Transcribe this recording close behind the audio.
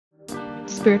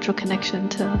spiritual connection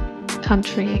to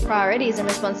country. Priorities and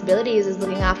responsibilities is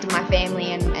looking after my family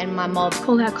and my mob.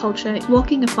 Call our culture,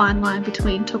 walking a fine line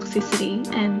between toxicity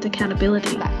and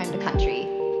accountability. Back home to country.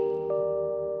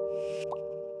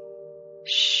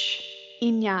 Shh.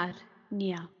 Winarr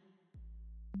Ngiya.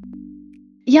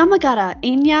 Yamagata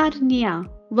Winarr Ngiya.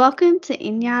 Welcome to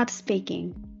Winarr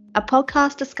Speaking, a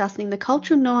podcast discussing the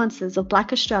cultural nuances of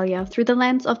Blak Australia through the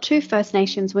lens of two First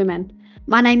Nations women.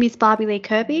 My name is Barbie Lee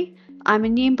Kirby. I'm a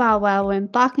Nyimba-Walwin,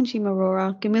 Barkindji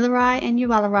Marora, Gamilaroi and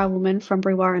Yuwalarai woman from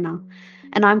Brewarrina,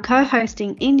 and I'm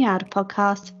co-hosting Winarr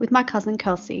podcast with my cousin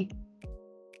Kelsey.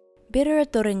 Bidara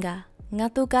Doringa,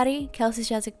 Ngatukari Kelsey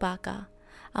Shazik Baka,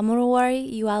 a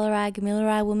Murawari Yuwalarai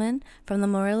Gamilaroi woman from the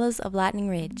Morillas of Lightning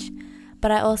Ridge,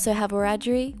 but I also have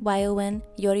Wiradjuri, Wailwan,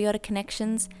 Yorta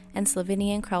connections and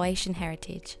Slovenian Croatian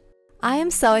heritage. I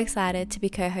am so excited to be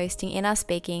co-hosting Winarr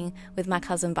Speaking with my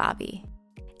cousin Barbie.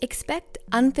 Expect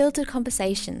unfiltered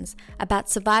conversations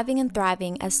about surviving and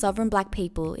thriving as sovereign Black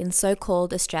people in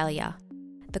so-called Australia.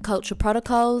 The cultural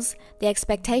protocols, the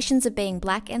expectations of being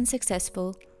Black and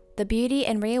successful, the beauty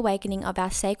and reawakening of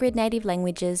our sacred native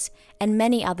languages, and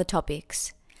many other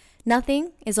topics.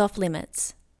 Nothing is off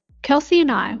limits. Kelsey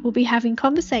and I will be having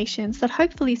conversations that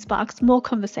hopefully sparks more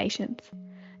conversations.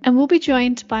 And we'll be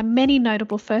joined by many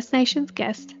notable First Nations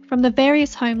guests from the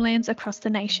various homelands across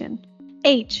the nation,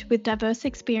 each with diverse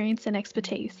experience and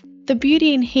expertise. The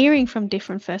beauty in hearing from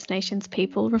different First Nations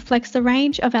people reflects the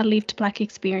range of our lived Black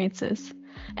experiences.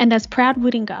 And as proud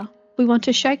Wiradjuri, we want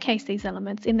to showcase these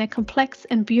elements in their complex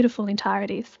and beautiful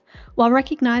entireties, while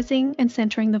recognising and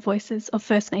centering the voices of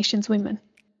First Nations women.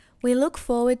 We look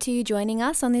forward to you joining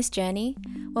us on this journey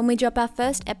when we drop our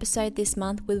first episode this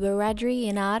month with Wiradjuri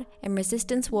Winarr and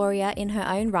resistance warrior in her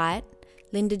own right,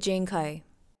 Linda Junko.